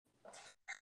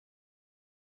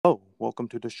welcome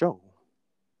to the show.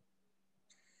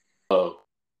 Oh,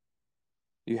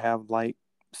 You have like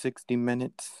 60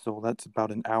 minutes, so that's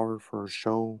about an hour for a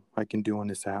show I can do on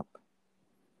this app.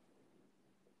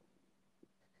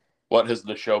 what has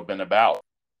the show been about?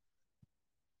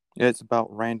 It's about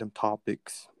random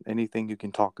topics, anything you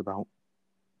can talk about.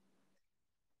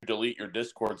 Delete your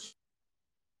Discords.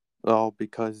 Oh,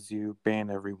 because you banned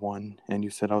everyone and you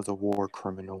said I was a war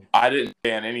criminal. I didn't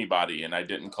ban anybody, and I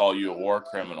didn't call you a war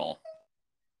criminal.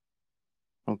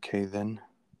 Okay, then.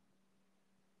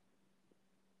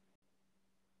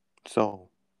 So,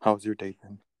 how's your day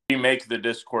then? Remake the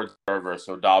Discord server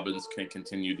so Dobbins can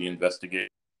continue the investigation.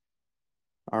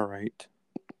 All right.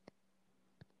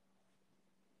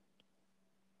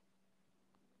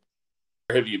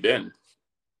 Where have you been?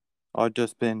 I've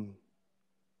just been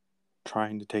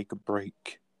trying to take a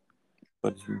break.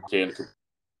 But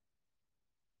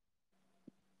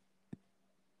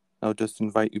I'll just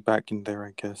invite you back in there,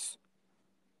 I guess.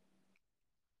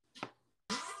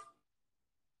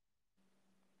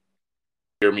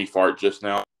 Hear me fart just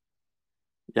now?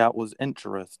 Yeah, it was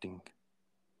interesting.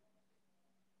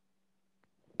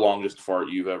 Longest fart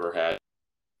you've ever had?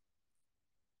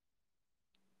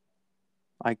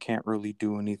 I can't really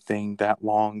do anything that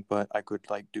long, but I could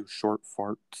do short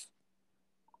farts.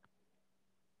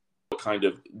 What kind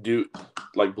of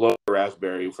blow a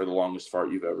raspberry for the longest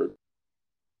fart you've ever?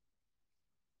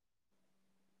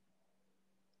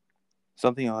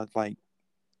 Something like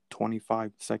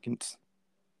 25 seconds.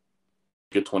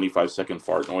 Get 25-second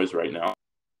fart noise right now.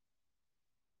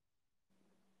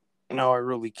 No, I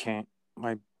really can't.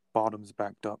 My bottom's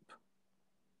backed up.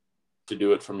 To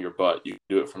do it from your butt, you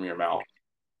do it from your mouth.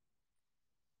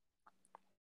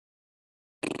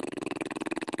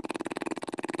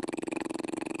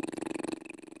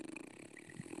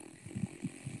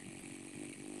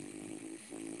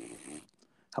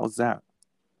 How's that?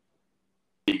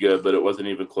 Pretty good, but it wasn't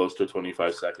even close to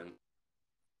 25 seconds.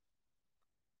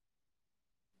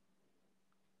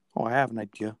 Oh, I have an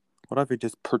idea. What if I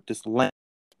just put this link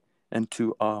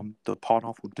into the Pod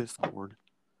Awful Discord?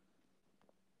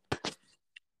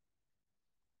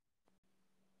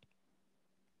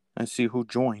 And see who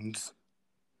joins.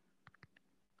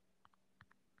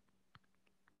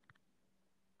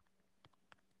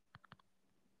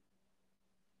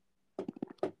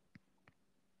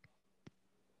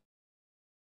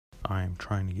 I am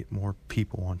trying to get more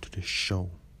people onto this show,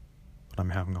 but I'm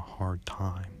having a hard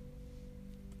time.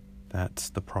 That's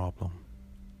the problem.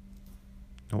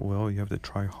 Oh, well, you have to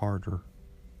try harder.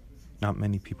 Not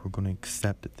many people are going to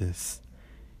accept this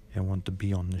and want to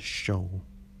be on this show.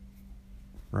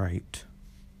 Right.